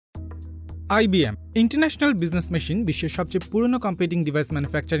IBM international business machine বিশ্বের সবচেয়ে পুরনো কম্পিউটিং ডিভাইস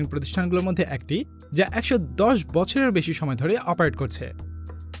ম্যানুফ্যাকচারিং প্রতিষ্ঠানগুলোর মধ্যে একটি, যা 110 বছরের বেশি সময় ধরে অপারেট করছে।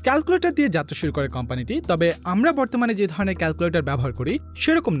 ক্যালকুলেটর দিয়ে যাত্রা শুরু করে কোম্পানিটি, তবে আমরা বর্তমানে যে ধরনের ক্যালকুলেটর ব্যবহার করি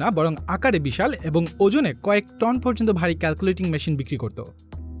সেরকম না, বরং আকারে বিশাল এবং ওজনে কয়েক টন পর্যন্ত ভারী ক্যালকুলেটিং মেশিন বিক্রি করত।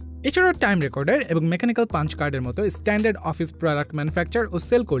 এছাড়াও টাইম রেকর্ডার এবং মেকানিক্যাল পাঞ্চ কার্ডের মতো স্ট্যান্ডার্ড অফিস প্রোডাক্ট ম্যানুফ্যাকচার ও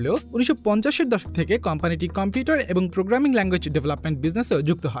সেল করলেও 1950-এর দশক থেকে কোম্পানিটি কম্পিউটার এবং প্রোগ্রামিং ল্যাঙ্গুয়েজ ডেভেলপমেন্ট বিজনেসেও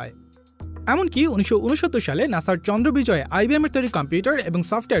যুক্ত হয়। এমনকি 1969 সালে নাসার চন্দ্রবিজয়ে IBM এর তৈরি কম্পিউটার এবং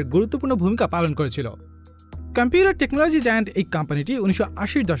সফটওয়্যার গুরুত্বপূর্ণ ভূমিকা পালন করেছিল। কম্পিউটার টেকনোলজি জায়ান্ট এই কোম্পানিটি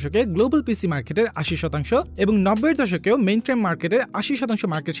 1980-এর দশকে গ্লোবাল পিসি মার্কেটের 80% এবং 90-এর দশকেও মেইনফ্রেম মার্কেটের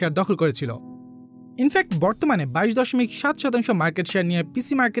 80% মার্কেট শেয়ার দখল করেছিল। ইনফ্যাক্ট বর্তমানে 22.7% মার্কেট শেয়ার নিয়ে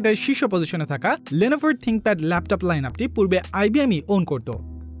পিসি মার্কেটের শীর্ষ পজিশনে থাকা লেনোভোর থিঙ্কপ্যাড ল্যাপটপ লাইনআপটি পূর্বে IBMই ওন করত।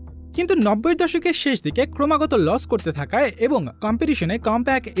 কিন্তু 90-এর দশকের শেষ দিকে ক্রমাগত লস করতে থাকায় এবং কম্পিটিশনে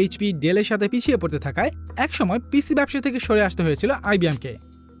কম্প্যাক, HP, ডেলের সাথে পিছিয়ে পড়তে থাকায় একসময় পিসি ব্যবসা থেকে সরে আসতে হয়েছিল IBMকে।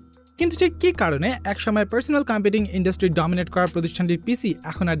 কিন্তু ঠিক কী কারণে একসময় পার্সোনাল কম্পিউটিং ইন্ডাস্ট্রি ডমিনেট করা প্রতিষ্ঠানটির পিসি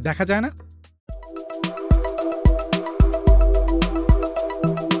এখন আর দেখা যায় না?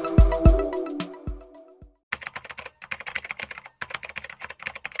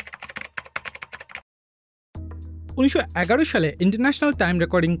 1911 সালে international time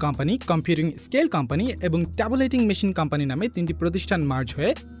recording company, computing scale company এবং ট্যাবুলেটিং মেশিন কোম্পানি নামে তিনটি প্রতিষ্ঠান মার্জ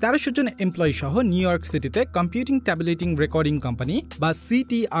হয়ে 1300 জন এমপ্লয়ি সহ নিউ ইয়র্ক সিটিতে কম্পিউটিং ট্যাবুলেটিং রেকর্ডিং কোম্পানি বা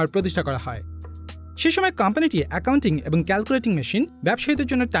CTR প্রতিষ্ঠা করা হয়। সে সময় কোম্পানিটি অ্যাকাউন্টিং এবং ক্যালকুলেটিং মেশিন, ব্যবসায়ীদের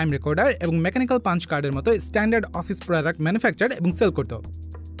জন্য টাইম রেকর্ডার এবং মেকানিক্যাল পাঞ্চ কার্ডের মতো স্ট্যান্ডার্ড অফিস প্রোডাক্ট ম্যানুফ্যাকচার এবং সেল করত।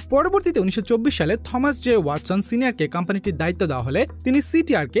 পরবর্তীতে 1924 সালে থমাস জে ওয়াটসন সিনিয়রকে কোম্পানিটির দায়িত্ব দেওয়া হলে তিনি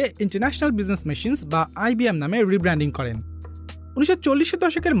CTRকে ইন্টারন্যাশনাল বিজনেস মেশিনস বা IBM নামে রিব্র্যান্ডিং করেন। 1940-এর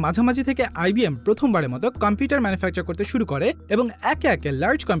দশকের মাঝামাঝি থেকে IBM প্রথমবারের মতো কম্পিউটার ম্যানুফ্যাকচার করতে শুরু করে এবং একে একে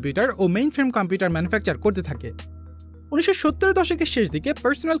লার্জ কম্পিউটার ও মেইনফ্রেম কম্পিউটার ম্যানুফ্যাকচার করতে থাকে। 1970-এর দশকের শেষ দিকে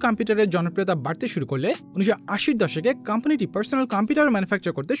পার্সোনাল কম্পিউটারের জনপ্রিয়তা বাড়তে শুরু করলে 1980-এর দশকে কোম্পানিটি পার্সোনাল কম্পিউটার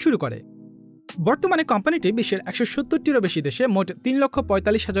ম্যানুফ্যাকচার করতে শুরু করে। বর্তমানে কোম্পানিটি বিশ্বের 170টিরও বেশি দেশে মোট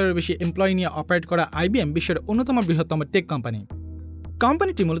 3,45,000-এর বেশি এমপ্লয়ি নিয়ে অপারেট করা IBM বিশ্বের অন্যতম বৃহত্তম টেক কোম্পানি।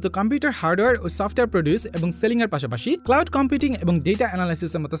 কোম্পানিটি মূলত কম্পিউটার হার্ডওয়্যার ও সফটওয়্যার প্রডিউস এবং সেলিংয়ের পাশাপাশি ক্লাউড কম্পিউটিং এবং ডেটা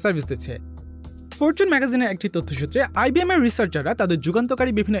অ্যানালাইসিসের মতো সার্ভিস দিচ্ছে। ফরচুন ম্যাগাজিনের একটি তথ্যসূত্রে IBM এর রিসার্চাররা তাদের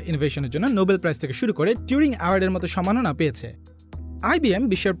যুগান্তকারী বিভিন্ন ইনোভেশনের জন্য নোবেল প্রাইজ থেকে শুরু করে টিউরিং অ্যাওয়ার্ডের মতো সম্মাননা পেয়েছে। IBM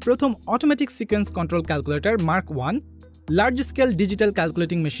বিশ্বের প্রথম automatic sequence control calculator mark 1, large scale digital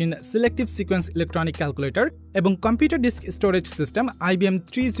calculating machine, selective sequence electronic calculator এবং computer disk storage system IBM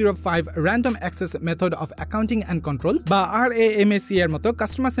 305 random access method of accounting and control বা RAMAC এর মতো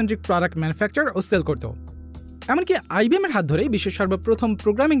কাস্টমার সেন্ট্রিক প্রোডাক্ট ম্যানুফ্যাকচার ও sell করত। এমনকি IBM এর হাত ধরেই বিশ্বের সর্বপ্রথম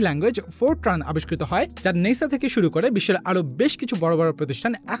প্রোগ্রামিং ল্যাঙ্গুয়েজ ফোরট্রান আবিষ্কৃত হয়, যা নেসা থেকে শুরু করে বিশ্বের আরও বেশ কিছু বড় বড়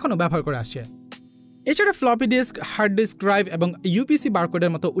প্রতিষ্ঠান এখনও ব্যবহার করে আসছে। এছাড়া floppy disk, hard disk drive এবং UPC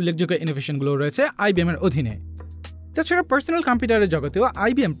বারকোডের মতো উল্লেখযোগ্য ইনোভেশনগুলো রয়েছে IBM এর অধীনে। তাছাড়া পার্সোনাল কম্পিউটারের জগতেও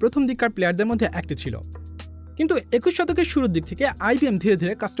IBM প্রথম দিককার প্লেয়ারদের মধ্যে একটি ছিল। কিন্তু 21 শতকের শুরুর দিক থেকে IBM ধীরে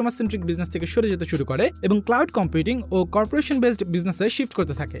ধীরে কাস্টমার সেন্ট্রিক বিজনেস থেকে সরে যেতে শুরু করে এবং ক্লাউড কম্পিউটিং ও কর্পোরেশন বেসড বিজনেসে শিফট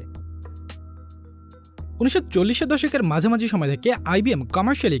করতে থাকে। 1940-এর দশকের মাঝামাঝি সময় থেকে IBM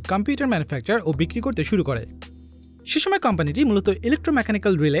কমার্শিয়ালি কম্পিউটার ম্যানুফ্যাকচার ও বিক্রি করতে শুরু করে। সে সময় কোম্পানিটি মূলত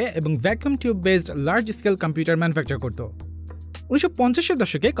ইলেকট্রোমেকানিক্যাল রিলে এবং vacuum tube based large scale computer manufacture করত। 1950-এর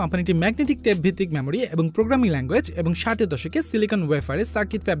দশকে কোম্পানিটি ম্যাগনেটিক টেপ ভিত্তিক মেমোরি এবং প্রোগ্রামিং ল্যাঙ্গুয়েজ এবং 60-এর দশকে সিলিকন ওয়েফারে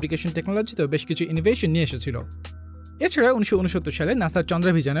সার্কিট ফ্যাব্রিকেশন টেকনোলজিতেও বেশ কিছু ইনোভেশন নিয়ে এসেছিল। এছাড়া 1969 সালে নাসার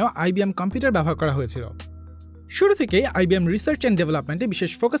চন্দ্রাভিযানেও IBM কম্পিউটার ব্যবহার করা হয়েছিল। শুরু থেকেই IBM রিসার্চ অ্যান্ড ডেভেলপমেন্টে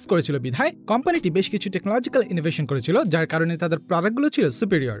বিশেষ ফোকাস করেছিল বিধায় কোম্পানিটি বেশ কিছু টেকনোলজিক্যাল ইনোভেশন করেছিল, যার কারণে তাদের প্রোডাক্টগুলো ছিল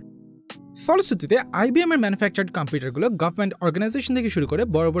সুপিরিয়র। ফলশ্রুতিতে IBM এর ম্যানুফ্যাকচার্ড কম্পিউটারগুলো গভর্নমেন্ট অর্গানাইজেশন থেকে শুরু করে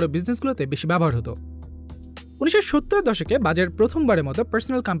বড় বড় বিজনেসগুলোতে বেশি ব্যবহার হতো। 1970-এর দশকে বাজারে প্রথমবারের মতো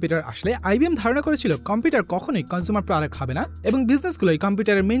পার্সোনাল কম্পিউটার আসলে IBM ধারণা করেছিল কম্পিউটার কখনোই কনজিউমার প্রোডাক্ট হবে না এবং বিজনেসগুলোই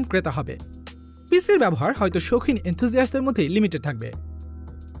কম্পিউটারের মেইন ক্রেতা হবে। পিসির ব্যবহার হয়তো শৌখিন এনথুজিয়াস্টদের মধ্যেই লিমিটেড থাকবে।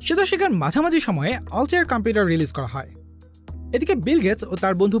 সে দশকের মাঝামাঝি সময়ে আলটেয়ার কম্পিউটার রিলিজ করা হয়। এদিকে বিল গেটস ও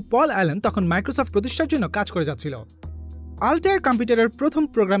তার বন্ধু পল অ্যালেন তখন মাইক্রোসফট প্রতিষ্ঠার জন্য কাজ করে যাচ্ছিল। আলটেয়ার কম্পিউটারের প্রথম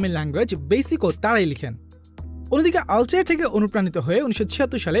প্রোগ্রামিং ল্যাঙ্গুয়েজ বেসিকও তারাই লিখেন। অন্যদিকে আলটেয়ার থেকে অনুপ্রাণিত হয়ে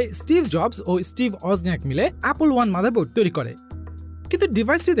 1976 সালে স্টিভ জবস ও স্টিভ ওজনিয়াক মিলে অ্যাপল ওয়ান মাদারবোর্ড তৈরি করে। কিন্তু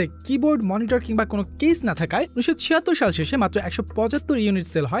ডিভাইসটিতে কিবোর্ড, মনিটর কিংবা কোনো কেস না থাকায় 1976 সাল শেষে মাত্র 175 ইউনিট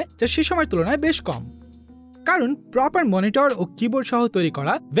সেল হয়, যা সে সময়ের তুলনায় বেশ কম। কারণ প্রপার মনিটর ও কিবোর্ড সহ তৈরি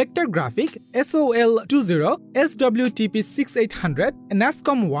করা vector graphic, SOL20, SWTP6800,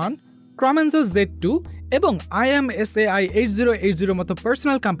 NASCOM 1, Cromanzo Z2 এবং IMSAI 8080 মতো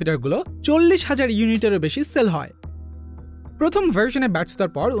পার্সোনাল কম্পিউটারগুলো 40,000 ইউনিটেরও বেশি সেল হয়। প্রথম ভার্সনে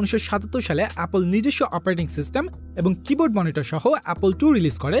ব্যর্থতার পর 1977 সালে অ্যাপল নিজস্ব অপারেটিং সিস্টেম এবং কিবোর্ড মনিটর সহ অ্যাপল II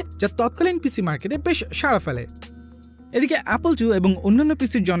রিলিজ করে, যা তৎকালীন পিসি মার্কেটে বেশ সাড়া ফেলে। এদিকে অ্যাপল II এবং অন্যান্য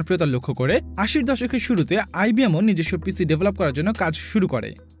পিসির জনপ্রিয়তা লক্ষ্য করে 80-র দশকের শুরুতে IBMও নিজস্ব পিসি ডেভেলপ করার জন্য কাজ শুরু করে।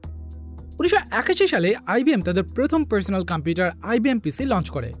 1981 সালে IBM তাদের প্রথম পার্সোনাল কম্পিউটার IBM পিসি লঞ্চ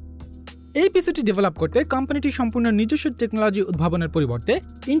করে। এই পিসিটি ডেভেলপ করতে কোম্পানিটি সম্পূর্ণ নিজস্ব টেকনোলজি উদ্ভাবনের পরিবর্তে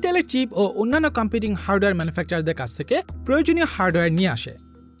ইন্টেলের চিপ ও অন্যান্য কম্পিউটিং হার্ডওয়্যার ম্যানুফ্যাকচারারদের কাছ থেকে প্রয়োজনীয় হার্ডওয়্যার নিয়ে আসে।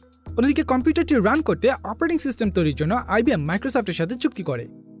 অন্যদিকে কম্পিউটারটি রান করতে অপারেটিং সিস্টেম তৈরির জন্য IBM মাইক্রোসফটের সাথে চুক্তি করে।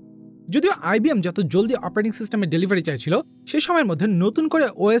 যদিও IBM যত জলদি অপারেটিং সিস্টেমের ডেলিভারি চাইছিল, সে সময়ের মধ্যে নতুন করে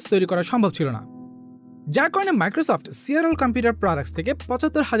OS তৈরি করা সম্ভব ছিল না, যার কারণে মাইক্রোসফট সিআরএল কম্পিউটার প্রোডাক্টস থেকে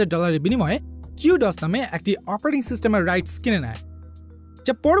 $75,000 বিনিময়ে QDOS নামে একটি অপারেটিং সিস্টেমের রাইটস কিনে নেয়,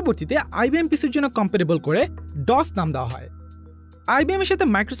 যা পরবর্তীতে IBM পিসির জন্য কম্প্যাটেবল করে DOS নাম দেওয়া হয়। IBM এর সাথে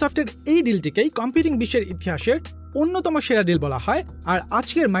মাইক্রোসফটের এই ডিলটিকেই কম্পিউটিং বিশ্বের ইতিহাসের অন্যতম সেরা ডিল বলা হয়, আর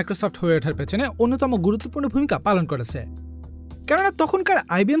আজকের মাইক্রোসফট হয়ে ওঠার পেছনে অন্যতম গুরুত্বপূর্ণ ভূমিকা পালন করেছে। কেননা তখনকার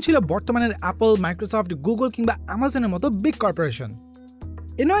IBM ছিল বর্তমানের অ্যাপল, মাইক্রোসফট, গুগল কিংবা অ্যামাজনের মতো বিগ কর্পোরেশন।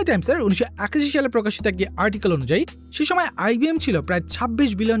 এনওয়াই টাইমসের 1981 সালে প্রকাশিত একটি আর্টিকেল অনুযায়ী সে সময় IBM ছিল প্রায়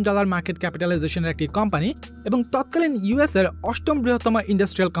 $26 বিলিয়ন মার্কেট ক্যাপিটালাইজেশনের একটি কোম্পানি এবং তৎকালীন US এর 8ম বৃহত্তম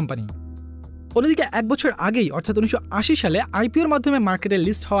ইন্ডাস্ট্রিয়াল কোম্পানি। অন্যদিকে এক বছর আগেই অর্থাৎ 1980 সালে IPOর মাধ্যমে মার্কেটে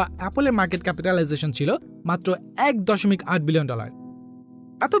লিস্ট হওয়া অ্যাপলের মার্কেট ক্যাপিটালাইজেশন ছিল মাত্র $1.8 বিলিয়ন।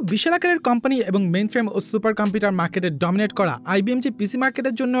 এত বিশাল আকারের কোম্পানি এবং মেইনফ্রেম ও সুপার কম্পিউটার মার্কেটে ডমিনেট করা IBM যে পিসি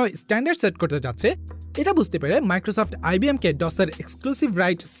মার্কেটের জন্য স্ট্যান্ডার্ড সেট করতে যাচ্ছে, এটা বুঝতে পেরে মাইক্রোসফট IBMকে DOSের এক্সক্লুসিভ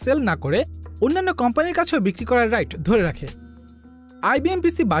রাইট সেল না করে অন্যান্য কোম্পানির কাছেও বিক্রি করার রাইট ধরে রাখে। IBM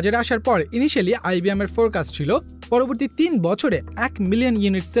পিসি বাজারে আসার পর ইনিশিয়ালি IBM এর ফোরকাস্ট ছিল পরবর্তী 3 বছরে 1 মিলিয়ন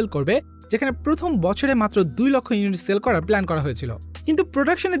ইউনিট সেল করবে, যেখানে প্রথম বছরে মাত্র 2 লক্ষ ইউনিট সেল করার প্ল্যান করা হয়েছিল। কিন্তু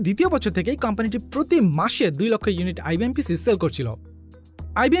প্রোডাকশনের দ্বিতীয় বছর থেকেই কোম্পানিটি প্রতি মাসে 2 লক্ষ ইউনিট IBM পিসি সেল করছিল।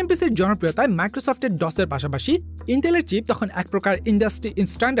 IBM পিসির জনপ্রিয়তায় মাইক্রোসফটের DOSের পাশাপাশি ইন্টেলের চিপ তখন এক প্রকার ইন্ডাস্ট্রি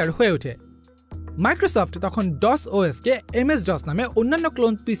স্ট্যান্ডার্ড হয়ে ওঠে। মাইক্রোসফট তখন DOS OSকে MS-DOS নামে অন্যান্য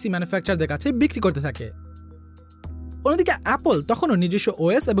ক্লোন পিসি ম্যানুফ্যাকচারারদের কাছে বিক্রি করতে থাকে। অন্যদিকে অ্যাপল তখনও নিজস্ব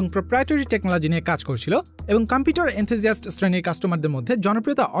OS এবং প্রপ্রাইটারি টেকনোলজি নিয়ে কাজ করছিল এবং কম্পিউটার এনথুজিয়াস্ট শ্রেণীর কাস্টমারদের মধ্যে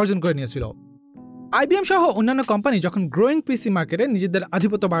জনপ্রিয়তা অর্জন করে নিয়েছিল। IBM সহ অন্যান্য কোম্পানি যখন গ্রোয়িং পিসি মার্কেটে নিজেদের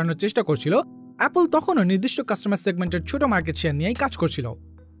আধিপত্য বাড়ানোর চেষ্টা করছিল, অ্যাপল তখনও নির্দিষ্ট কাস্টমার সেগমেন্টের ছোট মার্কেট শেয়ার নিয়েই কাজ করছিল।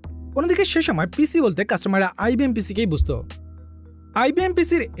 অন্যদিকে সে সময় পিসি বলতে কাস্টমাররা IBM পিসিকেই বুঝত। IBM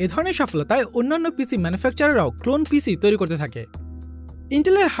পিসির এ ধরনের সফলতায় অন্যান্য পিসি ম্যানুফ্যাকচারাররাও ক্লোন পিসি তৈরি করতে থাকে।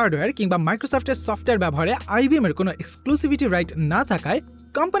 ইন্টেলের হার্ডওয়্যার কিংবা মাইক্রোসফটের সফটওয়্যার ব্যবহারে IBM এর কোনো এক্সক্লুসিভিটি রাইট না থাকায়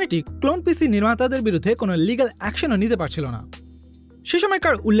কোম্পানিটি ক্লোন পিসি নির্মাতাদের বিরুদ্ধে কোনো লিগ্যাল অ্যাকশনও নিতে পারছিল না। সে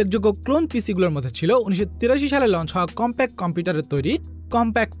সময়কার উল্লেখযোগ্য ক্লোন পিসিগুলোর মধ্যে ছিল 1983 সালে লঞ্চ হওয়া কম্প্যাক কম্পিউটারের তৈরি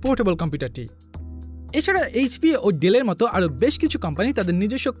কম্প্যাক পোর্টেবল কম্পিউটারটি। এছাড়া HP ও ডেলের মতো আরও বেশ কিছু কোম্পানি তাদের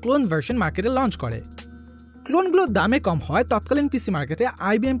নিজস্ব ক্লোন ভার্সন মার্কেটে লঞ্চ করে। ক্লোনগুলো দামে কম হয় তৎকালীন পিসি মার্কেটে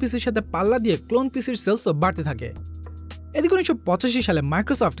IBM পিসির সাথে পাল্লা দিয়ে ক্লোন পিসির সেলসও বাড়তে থাকে। এদিকে 1985 সালে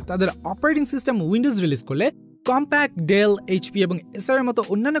মাইক্রোসফট তাদের অপারেটিং সিস্টেম উইন্ডোজ রিলিজ করলে কম্প্যাক, ডেল, HP এবং এসারের মতো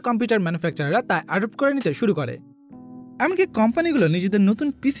অন্যান্য কম্পিউটার ম্যানুফ্যাকচারাররা তা অ্যাডপ্ট করে নিতে শুরু করে। এমনকি কোম্পানিগুলো নিজেদের নতুন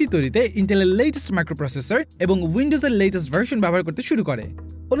পিসি তৈরিতে ইন্টেলের লেটেস্ট মাইক্রোপ্রসেসর এবং উইন্ডোজের লেটেস্ট ভার্সন ব্যবহার করতে শুরু করে।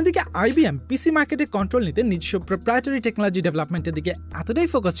 অন্যদিকে IBM পিসি মার্কেটে কন্ট্রোল নিতে নিজস্ব প্রপ্রাইটারি টেকনোলজি ডেভেলপমেন্টের দিকে এতটাই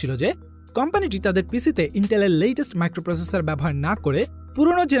ফোকাস ছিল যে কোম্পানিটি তাদের পিসিতে ইন্টেলের লেটেস্ট মাইক্রোপ্রসেসর ব্যবহার না করে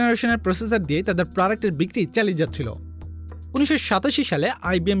পুরনো জেনারেশনের প্রসেসর দিয়ে তাদের প্রোডাক্টের বিক্রি চালিয়ে যাচ্ছিল। 1987 সালে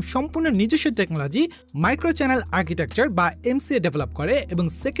IBM সম্পূর্ণ নিজস্ব টেকনোলজি মাইক্রো চ্যানেল আর্কিটেকচার বা MCA ডেভেলপ করে এবং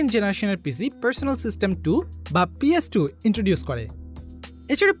সেকেন্ড জেনারেশনের পিসি পার্সোনাল সিস্টেম 2 বা PS2 ইন্ট্রোডিউস করে।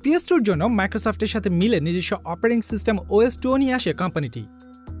 এছাড়া PS2-র জন্য মাইক্রোসফটের সাথে মিলে নিজস্ব অপারেটিং সিস্টেম OS2 নিয়ে আসে কোম্পানিটি।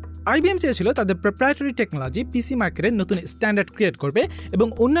 IBM চেয়েছিল তাদের প্রপ্রাইটারি টেকনোলজি পিসি মার্কেটে নতুন স্ট্যান্ডার্ড ক্রিয়েট করবে এবং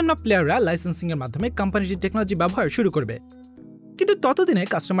অন্যান্য প্লেয়াররা লাইসেন্সিংয়ের মাধ্যমে কোম্পানিটির টেকনোলজি ব্যবহার শুরু করবে। কিন্তু ততদিনে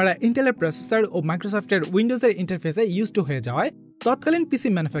কাস্টমাররা ইন্টেলের প্রসেসর ও মাইক্রোসফটের উইন্ডোজের ইন্টারফেসে ইউজড টু হয়ে যাওয়ায় তৎকালীন পিসি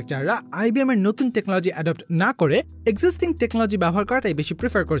ম্যানুফ্যাকচারাররা IBM এর নতুন টেকনোলজি অ্যাডপ্ট না করে এক্সিস্টিং টেকনোলজি ব্যবহার করাটাই বেশি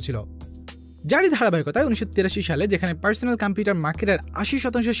প্রিফার করেছিল। যারই ধারাবাহিকতায় 1983 সালে যেখানে পার্সোনাল কম্পিউটার মার্কেটের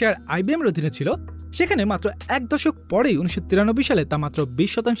 80% শেয়ার IBM এর অধীনে ছিল, সেখানে মাত্র এক দশক পরেই 1993 সালে তা মাত্র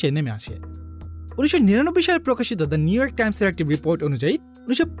 20% নেমে আসে। 1999 সালে প্রকাশিত দ্য নিউ ইয়র্ক টাইমসের একটি রিপোর্ট অনুযায়ী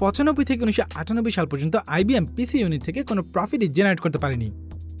 1995 থেকে 1998 সাল পর্যন্ত IBM পিসি ইউনিট থেকে কোনো প্রফিটই জেনারেট করতে পারেনি।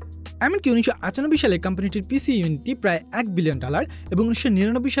 এমনকি 1998 সালে কোম্পানিটির পিসি ইউনিটটি প্রায় $1 বিলিয়ন এবং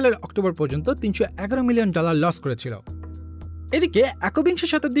 1999 সালের অক্টোবর পর্যন্ত $311 মিলিয়ন লস করেছিল। এদিকে একবিংশ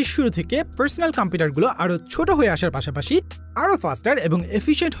শতাব্দীর শুরু থেকে পার্সোনাল কম্পিউটারগুলো আরও ছোট হয়ে আসার পাশাপাশি আরও ফাস্টার এবং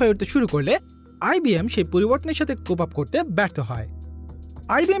এফিশিয়েন্ট হয়ে উঠতে শুরু করলে IBM সেই পরিবর্তনের সাথে কোপ আপ করতে ব্যর্থ হয়।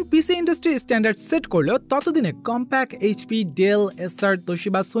 IBM পিসি ইন্ডাস্ট্রি স্ট্যান্ডার্ড সেট করলেও ততদিনে কম্প্যাক, HP, ডেল, এসার,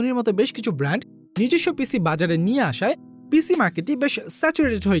 তোশিবা, সোনির মতো বেশ কিছু ব্র্যান্ড নিজস্ব পিসি বাজারে নিয়ে আসায় পিসি মার্কেটটি বেশ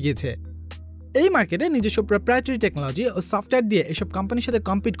স্যাচুরেটেড হয়ে গিয়েছে। এই মার্কেটে নিজস্ব প্রপ্রাইটারি টেকনোলজি ও সফটওয়্যার দিয়ে এসব কোম্পানির সাথে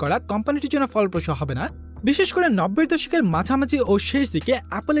কম্পিট করা কোম্পানিটির জন্য ফলপ্রসূ হবে না। বিশেষ করে 90-এর দশকের মাঝামাঝি ও শেষ দিকে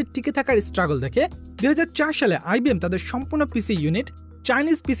অ্যাপলের টিকে থাকার স্ট্রাগল দেখে 2004 সালে IBM তাদের সম্পূর্ণ পিসি ইউনিট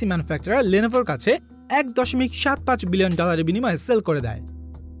চাইনিজ পিসি ম্যানুফ্যাকচারার লেনোভোর কাছে $1.75 বিলিয়ন বিনিময়ে সেল করে দেয়,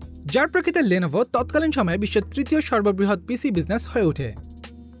 যার প্রেক্ষিতে লেনোভো তৎকালীন সময়ে বিশ্বের তৃতীয় সর্ববৃহৎ পিসি বিজনেস হয়ে ওঠে।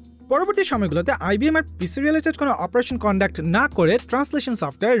 পরবর্তী সময়গুলোতে IBM এর পিসি রিলেটেড কোনো অপারেশন কন্ডাক্ট না করে ট্রান্সলেশন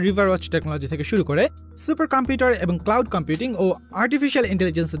সফটওয়্যার, রিভারওয়াচ টেকনোলজি থেকে শুরু করে সুপার কম্পিউটার এবং ক্লাউড কম্পিউটিং ও আর্টিফিশিয়াল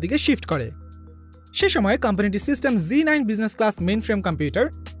ইন্টেলিজেন্সের দিকে শিফট করে। সে সময় কোম্পানিটি system Z9 business class mainframe computer,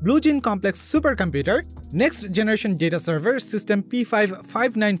 blue জিন complex super computer, next generation data server, system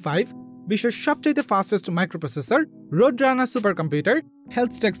P5595, বিশ্বের সবচেয়ে ফাস্টেস্ট মাইক্রোপ্রসেসর, রোড রানার super computer,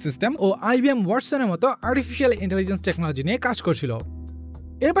 health take system ও IBM ওয়াটসনের মতো আর্টিফিশিয়াল ইন্টেলিজেন্স টেকনোলজি নিয়ে কাজ করছিল।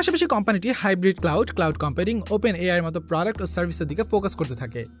 এর পাশাপাশি কোম্পানিটি hybrid cloud computing, open AI এর মতো প্রোডাক্ট ও সার্ভিসের দিকে ফোকাস করতে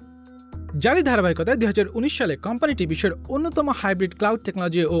থাকে। যারই ধারাবাহিকতায় 2019 সালে কোম্পানিটি বিশ্বের অন্যতম হাইব্রিড ক্লাউড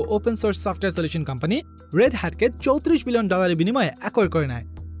টেকনোলজি ও open source software solution company red হ্যাটকে $34 billion বিনিময়ে অ্যাকোয়ার করে নেয়।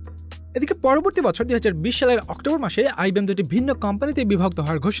 এদিকে পরবর্তী বছর 2020 সালের অক্টোবর মাসে IBM দুটি ভিন্ন কোম্পানিতে বিভক্ত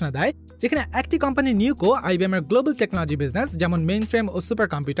হওয়ার ঘোষণা দেয়, যেখানে একটি কোম্পানি নিউকো IBM এর গ্লোবাল টেকনোলজি বিজনেস যেমন মেইনফ্রেম ও সুপার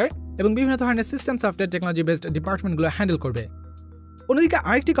কম্পিউটার এবং বিভিন্ন ধরনের system software technology based ডিপার্টমেন্টগুলো handle করবে। অন্যদিকে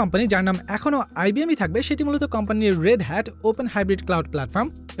আরেকটি কোম্পানি যার নাম এখনও IBMই থাকবে, সেটি মূলত কোম্পানির red hat, open hybrid cloud platform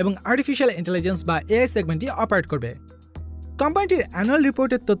এবং আর্টিফিশিয়াল ইন্টেলিজেন্স বা AI সেগমেন্টটি অপারেট করবে। কোম্পানিটির অ্যানুয়াল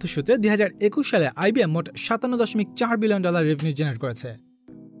রিপোর্টের তথ্যসূত্রে 2021 সালে IBM মোট $57.4 বিলিয়ন রেভিনিউ জেনারেট করেছে।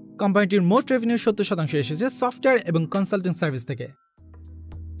 কোম্পানিটির মোট রেভিনিউর 70% এসেছে সফটওয়্যার এবং কনসাল্টিং সার্ভিস থেকে।